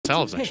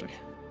themselves, actually.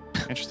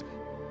 Interesting.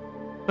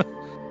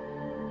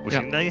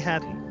 Wishing they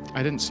hadn't.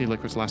 I didn't see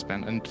Liquid's last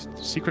ban, and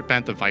Secret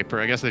banned the Viper.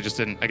 I guess they just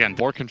didn't, again.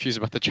 More confused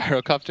about the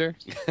gyrocopter.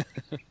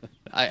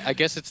 I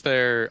guess it's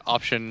their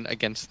option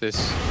against this.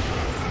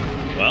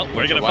 Well,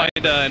 we're going to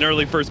find an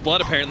early first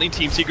blood, apparently.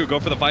 Team Secret go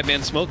for the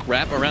 5-man smoke,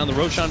 wrap around the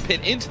Roshan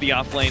pit into the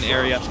off-lane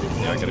area.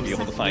 They're going to be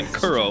able to find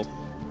Kuro.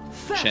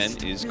 Chen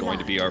is going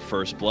to be our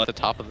first blood. At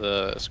the top of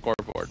the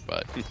scoreboard,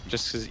 but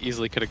just as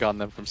easily could have gotten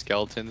them from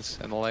skeletons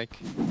and the like.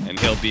 And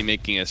he'll be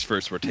making his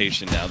first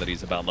rotation now that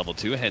he's about level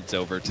 2. Heads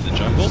over to the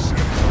jungle,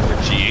 where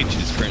GH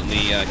is currently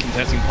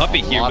contesting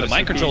Puppey here with a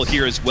mind control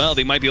here as well.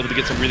 They might be able to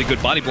get some really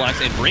good body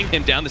blocks and bring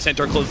him down. The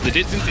Centaur closes the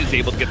distance, is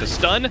able to get the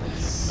stun.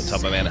 But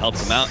Tubman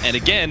helps him out, and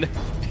again,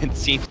 it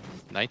seems...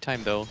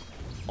 Nighttime though,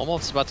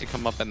 almost about to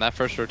come up, and that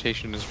first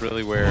rotation is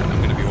really where I'm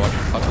going to be watching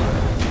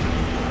Puppey.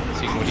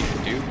 Seeing what he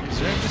can do.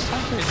 Considering this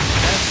time phase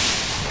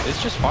instead,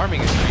 it's just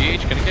farming. Is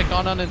GH going to get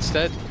gone on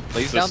instead?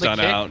 Lays down the stun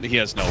kick. out. He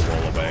has no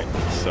roll away.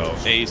 So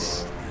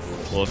Ace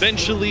will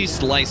eventually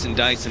slice and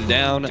dice him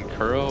down. And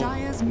Kuro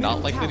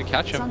not likely to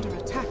catch him.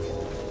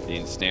 The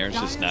ensnare's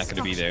just not going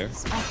to be there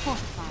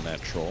on that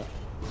troll.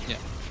 Yeah,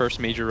 first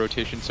major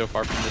rotation so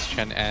far from this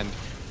Chen, and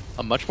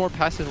a much more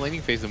passive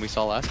laning phase than we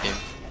saw last game.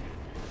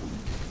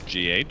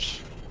 GH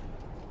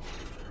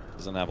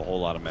doesn't have a whole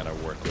lot of mana to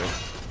work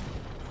with.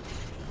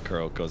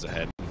 Kuro goes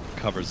ahead,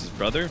 covers his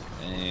brother,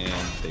 and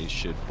they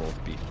should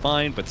both be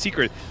fine. But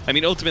Secret, I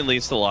mean, ultimately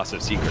it's the loss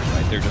of Secret,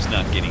 right? They're just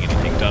not getting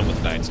anything done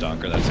with Night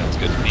Stalker. That sounds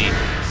good to me.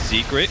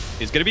 Secret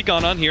is going to be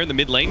gone on here in the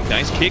mid lane.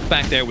 Nice kick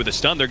back there with a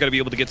stun. They're going to be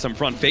able to get some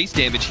front face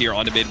damage here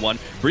onto mid one,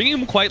 bringing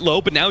him quite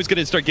low, but now he's going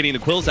to start getting the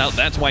quills out.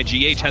 That's why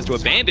GH has to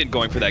abandon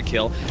going for that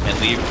kill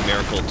and leave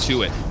Miracle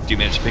to it. Do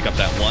manage to pick up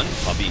that one.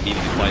 Puppey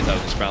immediately flies out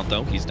of the sprout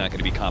though. He's not going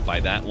to be caught by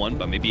that one,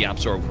 but maybe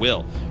Apsor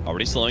will.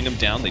 Already slowing him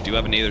down. They do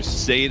have another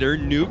Satyr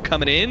nuke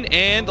coming in,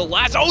 and the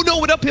last, oh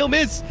no, an uphill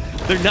miss!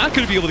 They're not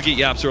going to be able to get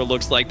Yapsor, it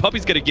looks like.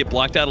 Puppey's going to get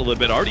blocked out a little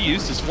bit. Already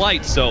used his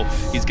flight, so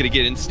he's going to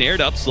get ensnared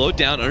up, slowed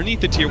down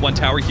underneath the tier 1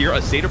 tower here.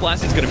 A Satyr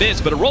Blast is going to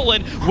miss, but a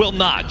roll-in will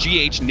not.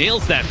 GH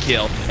nails that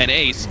kill, and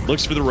Ace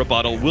looks for the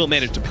rebuttal, will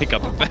manage to pick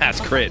up a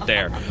fast crit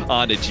there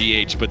onto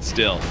GH, but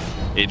still,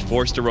 it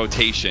forced a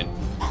rotation.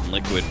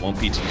 Liquid won't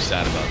be too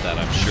sad about that,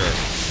 I'm sure.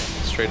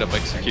 Straight up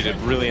executed.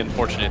 Really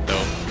unfortunate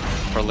though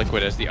for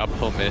Liquid, as the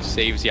uphill miss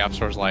saves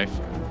Yapsor's life.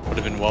 Would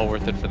have been well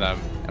worth it for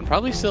them, and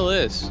probably still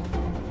is.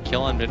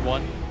 Kill on mid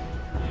one.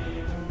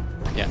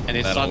 Yeah, and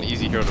it's not an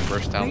easy hero to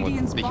burst down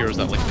with the heroes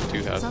that Liquid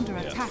 2 has.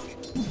 Yeah.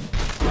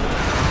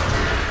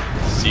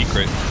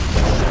 Secret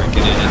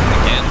breaking in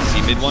again.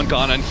 See mid one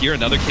gone on here.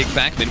 Another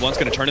kickback. Mid one's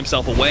going to turn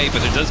himself away, but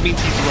it does mean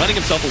he's running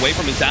himself away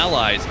from his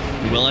allies.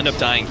 He will end up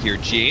dying here.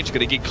 GH going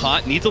to get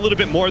caught. Needs a little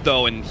bit more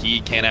though, and he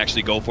can't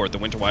actually go for it. The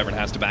Winter Wyvern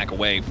has to back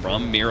away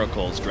from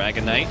Miracles.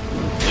 Dragon Knight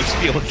looks to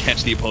be able to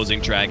catch the opposing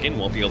dragon.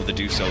 Won't be able to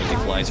do so as he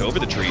flies over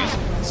the trees.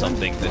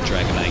 Something that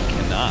Dragon Knight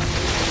cannot.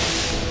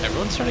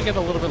 Everyone's starting to get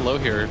a little bit low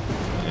here.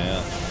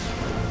 Yeah.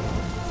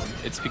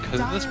 It's because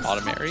of this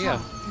bottom area.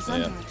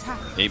 Yeah.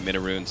 8 Mina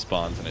Rune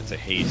spawns, and it's a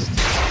haste.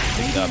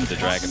 Picked up the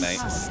Dragon Knight.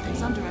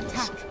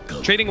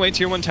 Trading away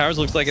tier 1 towers,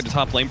 looks like at the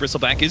top lane.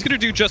 Bristleback is going to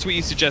do just what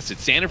you suggested.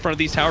 Stand in front of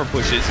these tower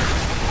pushes.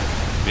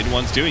 Mid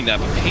one's doing that,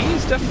 but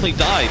Pain's definitely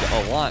died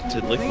a lot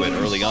to Liquid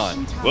early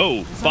on.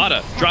 Whoa,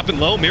 Vada dropping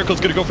low. Miracle's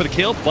going to go for the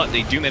kill, but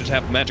they do manage to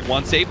have the magic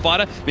wand save.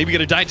 Vada maybe going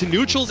to die to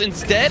neutrals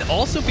instead,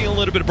 also feeling a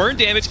little bit of burn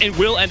damage, and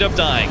will end up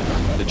dying.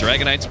 The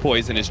Dragon Knight's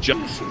poison is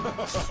just...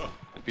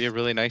 It'd be a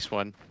really nice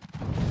one.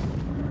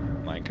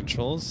 Mind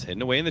controls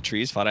hidden away in the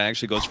trees. Vada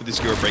actually goes for the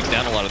skewer, breaks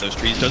down a lot of those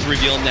trees, does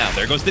reveal him now.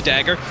 There goes the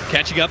dagger,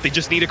 catching up. They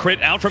just need a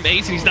crit out from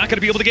Ace, and he's not going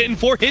to be able to get in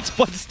 4 hits,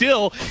 but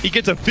still, he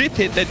gets a 5th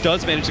hit that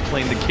does manage to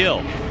claim the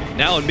kill.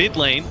 Now in mid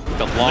lane,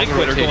 the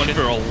Liquid are going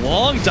for a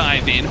long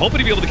dive in, hoping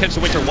to be able to catch the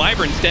Winter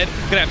Wyvern instead.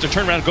 Gonna have to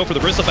turn around and go for the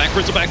Bristleback.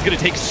 Bristleback's gonna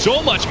take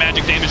so much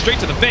magic damage straight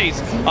to the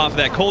face off of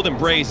that cold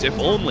embrace. If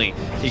only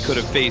he could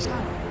have faced.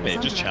 Man,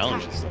 it just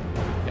challenges them.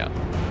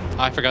 Yeah.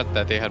 I forgot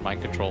that they had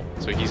mind control,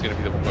 so he's gonna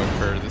be the one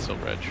for the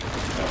Silver Edge.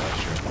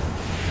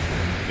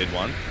 Mid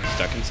one,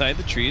 stuck inside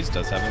the trees,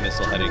 does have a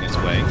missile heading his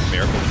way.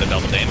 Miracle with the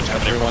double damage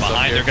coming in from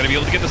behind. They're going to be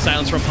able to get the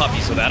silence from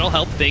Puppey, so that'll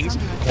help things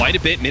quite a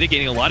bit,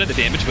 mitigating a lot of the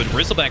damage, but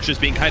Bristleback's just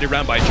being kited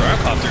around by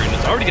Gyrocopter, and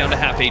it's already down to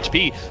half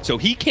HP, so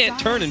he can't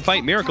turn and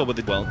fight Miracle with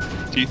it. Well,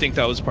 do you think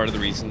that was part of the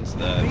reasons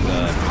that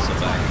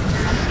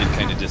Bristleback did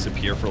kind of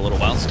disappear for a little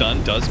while?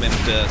 Stun does manage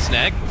to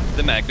snag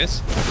the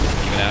Magnus.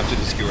 Even after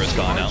the skewer has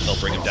gone out, they'll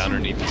bring him down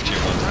underneath his tier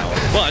 1 tower.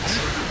 But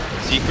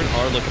Secret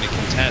are looking to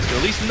contest, or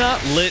at least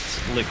not let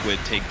Liquid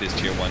take this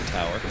tier 1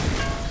 tower.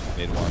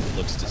 Mid one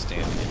looks to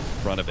stand in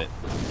front of it,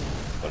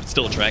 but it's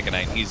still a Dragon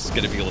Knight. He's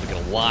going to be able to get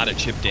a lot of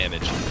chip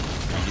damage.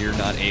 You're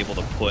not able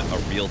to put a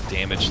real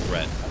damage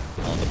threat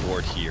on the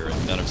board here,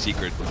 and none of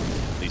Secret,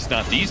 at least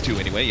not these two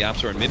anyway,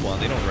 Yapsor and mid one,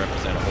 they don't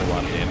represent a whole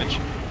lot of damage.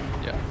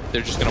 Yeah,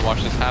 they're just going to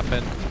watch this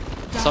happen.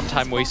 Some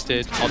time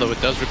wasted, although it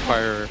does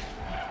require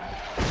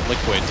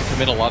Liquid to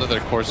commit a lot of their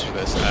cores for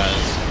this,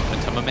 as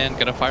Atema Man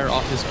gonna fire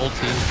off his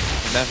ulti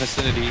in that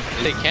vicinity.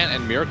 They can't,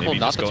 and Miracle Maybe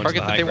not just the go into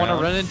target the that they high want to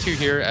ground. run into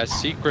here, as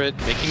Secret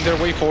making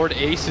their way forward.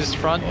 Ace is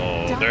front.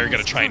 Oh, they're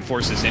going to try and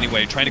force this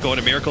anyway. Trying to go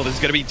into Miracle. This is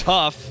going to be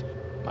tough.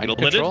 A little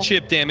bit of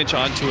chip damage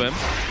onto him.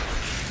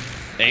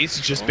 Ace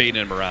is just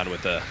baiting him around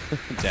with the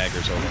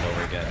daggers over and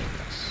over again.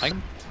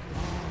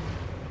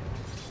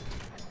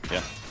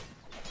 Yeah.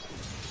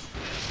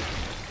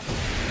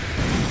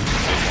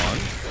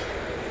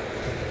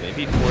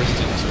 Maybe forced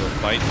into a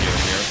fight here,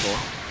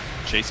 Miracle.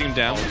 Chasing him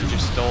down.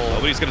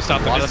 Nobody's going to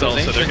stop the missile,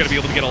 so they're going to be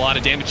able to get a lot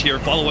of damage here.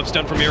 Follow-up's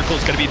done for Miracle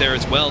is going to be there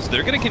as well, so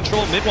they're going to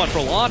control mid one for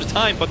a lot of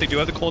time, but they do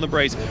have the Cold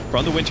Embrace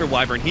from the Winter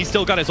Wyvern. He's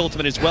still got his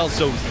ultimate as well,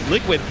 so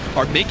Liquid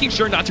are making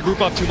sure not to group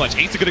up too much.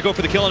 Ace is going to go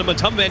for the kill on him.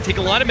 Matumba Man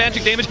taking a lot of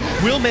magic damage,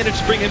 will manage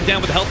to bring him down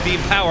with the health beam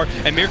power,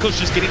 and Miracle's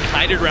just getting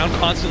kited around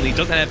constantly.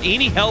 Doesn't have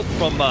any help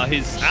from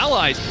his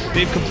allies.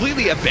 They've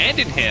completely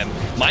abandoned him.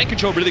 Mind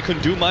Control really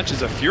couldn't do much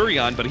as a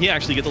Furion, but he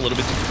actually gets a little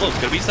bit too close.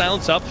 Going to be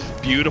silenced up.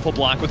 Beautiful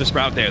block with the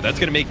Sprout there. That's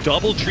going to make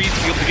double trees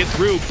to be able to get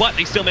through, but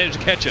they still manage to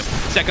catch him.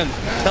 Second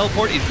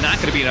teleport is not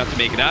going to be enough to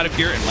make it out of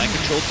here, and Mind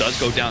Control does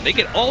go down. They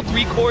get all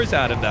 3 cores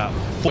out of that.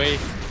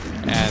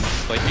 And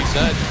like you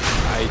said,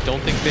 I don't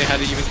think they had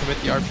to even commit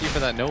the RP for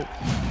that. Nope.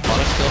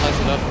 Mana still has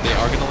enough. They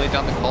are going to lay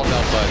down the call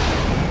down,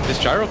 but this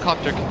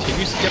Gyrocopter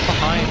continues to get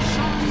behind.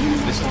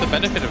 This is the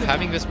benefit of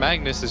having this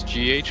Magnus. Is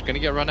GH going to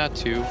get run at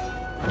too?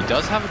 He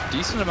does have a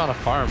decent amount of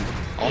farm.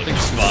 All things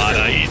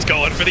Spada, he's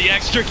going for the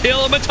extra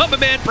kill, and Matumba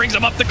Man brings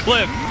him up the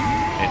cliff.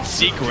 And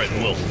Secret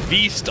will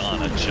feast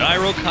on a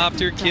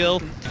Gyrocopter kill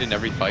in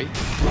every fight.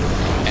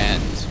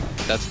 And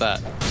that's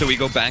that. So we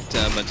go back to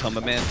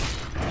Matumba Man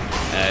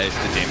as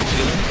the damage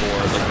dealer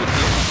for Liquid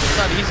here. It's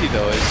not easy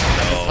though. It's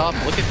at the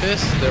top. Look at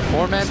this. They're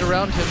 4-manned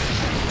around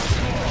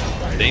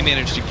him. They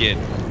managed to get,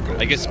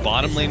 I guess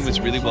bottom lane was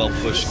really well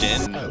pushed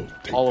in.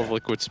 All of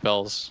Liquid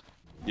spells.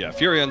 Yeah,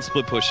 Furion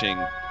split pushing.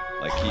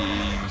 Like,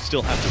 you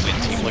still have to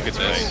win team. Look at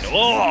this.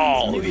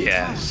 Oh,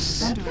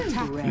 yes.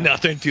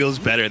 Nothing feels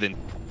better than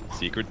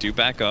Secret do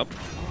back up.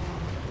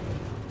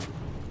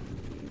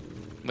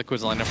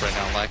 Liquid's lineup right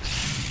now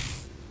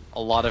lacks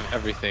a lot of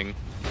everything.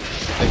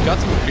 They've got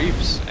some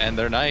creeps, and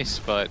they're nice,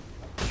 but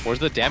where's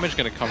the damage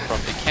going to come from?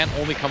 It can't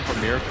only come from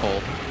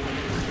Miracle.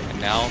 And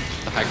now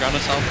the high ground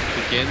assault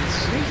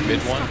begins. Mid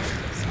one.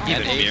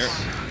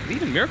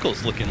 Even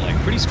Miracle's looking like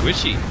pretty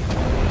squishy.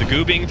 The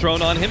goo being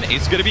thrown on him.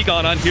 Ace is going to be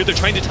gone on here. They're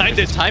trying to time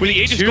this. With the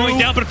Aegis going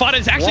down, but Fada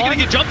is actually going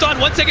to get jumped on.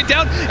 1 second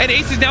down, and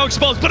Ace is now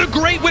exposed. But a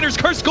great Winter's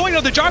Curse going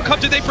on the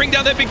Gyrocopter. They bring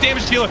down that big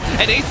damage dealer,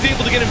 and Ace is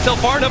able to get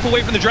himself far enough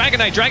away from the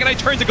Dragonite. Dragonite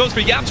turns and goes for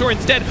Yapzor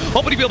instead,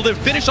 hoping to be able to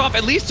finish off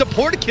at least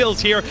support kills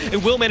here,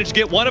 and will manage to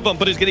get one of them,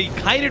 but is getting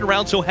kited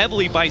around so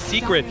heavily by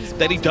Secret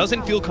that he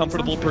doesn't feel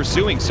comfortable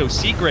pursuing. So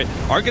Secret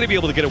are going to be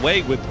able to get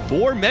away with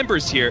 4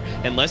 members here,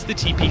 unless the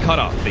TP cut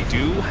off. They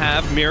do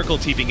have Miracle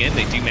TPing in.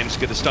 They do manage to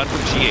get the stun from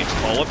GH.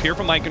 Follow up here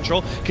from Mind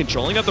Control,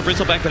 controlling up the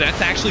Bristleback, but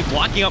that's actually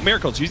blocking out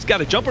Miracle. So he's got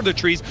to jump over the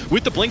trees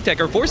with the Blink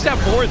Decker. 4-step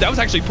forward, that was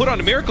actually put on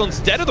a Miracle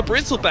instead of the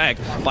Bristleback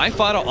by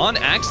Fada on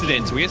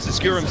accident. So he has to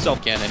secure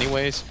himself again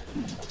anyways.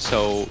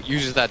 So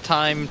uses that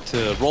time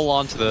to roll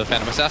on to the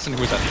Phantom Assassin,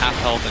 who is at half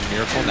health, and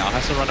Miracle now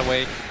has to run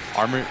away.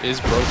 Armor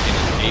is broken,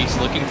 and Ace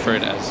looking for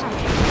it as on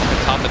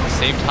the top at the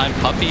same time.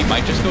 Puppy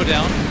might just go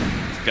down.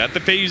 Got the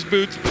phase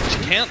boots, but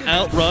you can't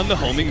outrun the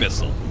homing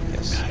missile.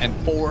 Yes, and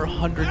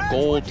 400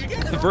 gold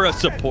for a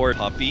support.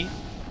 Puppy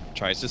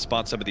tries to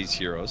spot some of these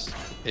heroes.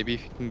 Maybe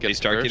if he can get They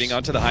start getting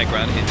onto the high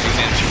ground, and they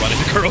manage to run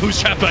into Kuro, who's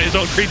trapped by his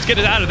own creeps. Get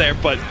it out of there,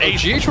 but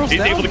Ace is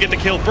able to get the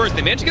kill first.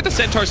 They manage to get the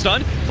Centaur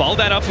stun, follow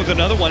that up with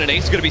another one, and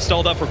Ace is going to be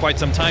stalled up for quite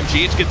some time.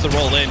 GH gets the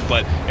roll in,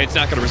 but it's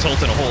not going to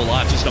result in a whole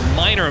lot. Just a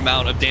minor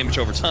amount of damage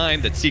over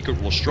time that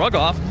Secret will shrug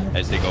off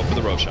as they go for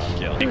the Roshan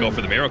kill. They go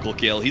for the Miracle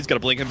kill. He's going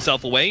to blink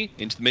himself away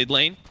into the mid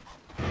lane.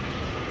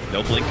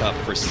 No blink up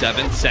for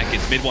 7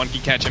 seconds. Mid one can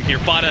catch him here.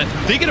 Fada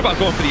thinking about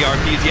going for the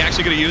RP. Is he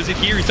actually going to use it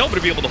here? He's hoping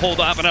to be able to hold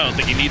off, and I don't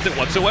think he needs it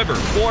whatsoever.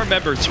 4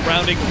 members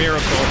surrounding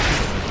Miracle.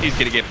 He's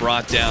going to get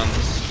brought down.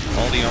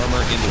 All the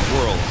armor in the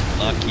world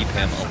will not keep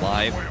him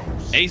alive.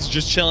 Ace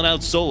just chilling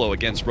out solo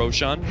against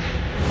Roshan.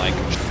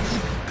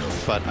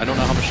 But I don't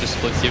know how much this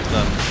split gives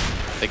them.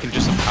 They can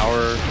just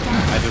empower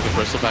either the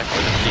Bristleback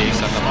or the PA,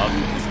 send them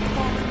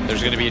up.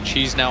 There's going to be a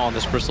cheese now on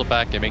this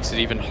Bristleback. It makes it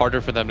even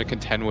harder for them to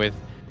contend with.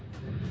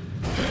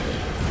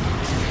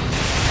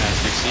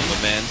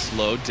 The man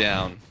slowed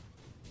down.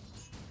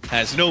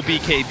 Has no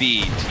BKB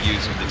to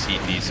use with the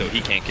TP, so he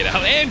can't get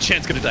out. And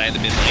Chen's gonna die in the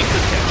mid lane.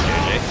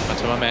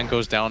 That's why my man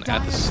goes down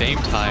at the same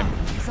time.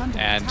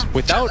 And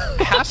without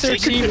half their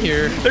team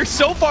here, they're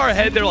so far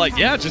ahead, they're like,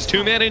 yeah, just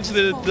 2 man into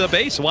the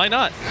base, why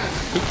not?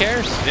 Who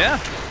cares? Yeah.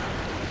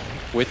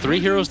 With 3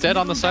 heroes dead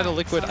on the side of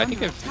Liquid, I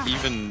think if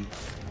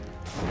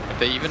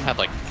they even had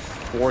like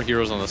 4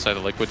 heroes on the side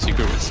of Liquid,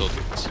 Secret would still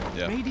do this.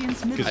 Yeah,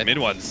 because mid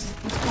one's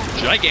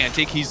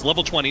gigantic. He's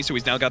level 20, so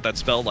he's now got that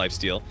spell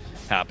lifesteal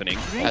happening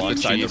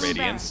alongside the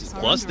Radiance,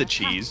 plus the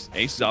cheese.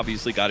 Ace has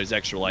obviously got his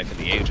extra life in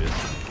the Aegis.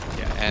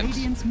 Yeah, And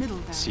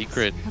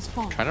Secret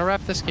trying to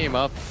wrap this game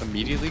up,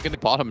 immediately going to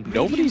bottom.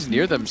 Nobody's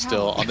near them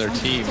still on their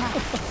team.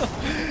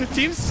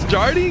 Team's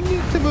starting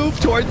to move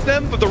towards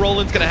them, but the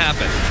roll-in's going to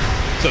happen.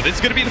 So this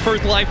is going to be the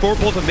first line for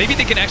both of them. Maybe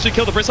they can actually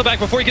kill the Bristleback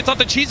before he gets off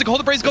the cheese. The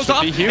Golden Brace goes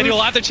off, and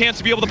he'll have the chance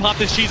to be able to pop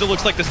this cheese. It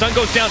looks like the stun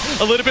goes down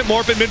a little bit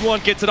more, but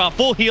mid-1 gets it off.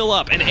 Full heal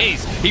up, and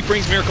Ace, he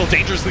brings Miracle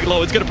dangerously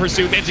low. It's going to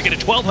pursue, manages to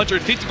get a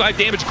 1,255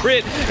 damage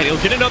crit, and he'll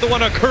get another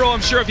one on Kuro. I'm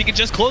sure if he can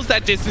just close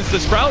that distance, the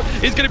Sprout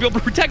is going to be able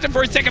to protect him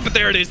for a second, but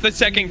there it is, the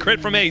second crit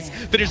from Ace.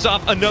 Finishes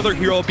off another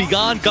hero.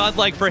 Begone,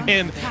 godlike for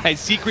him, as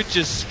Secret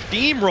just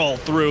steamroll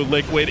through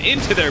Liquid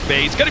into their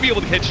base. Going to be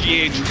able to catch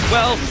GH,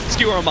 well,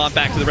 skewer him on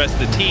back to the rest of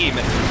the team,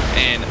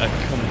 and a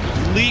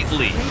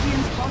completely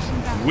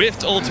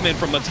whiffed ultimate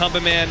from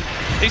Matumba Man.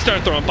 They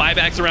started throwing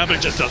buybacks around, but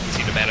it just doesn't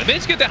seem to matter. They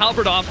just get the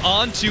halberd off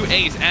onto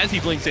Ace as he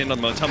blinks in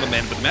on the Matumba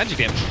Man, but the magic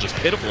damage is just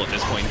pitiful at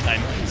this point in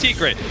time.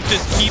 Secret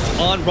just keeps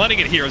on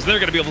running at heroes. They're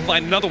going to be able to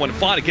find another one.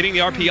 Fought it, getting the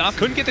RP off.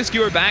 Couldn't get the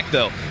skewer back,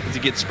 though, as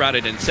he gets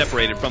sprouted and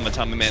separated from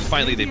Matumba Man.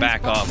 Finally, they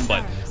back off,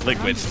 but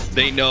Liquid,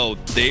 they know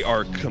they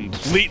are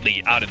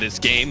completely out of this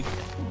game.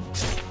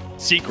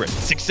 Secret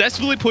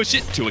successfully push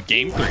it to a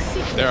game 3.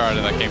 They're out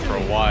of that game for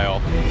a while.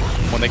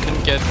 When they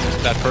couldn't get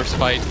that first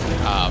fight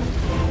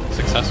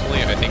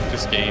successfully, I think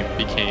this game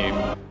became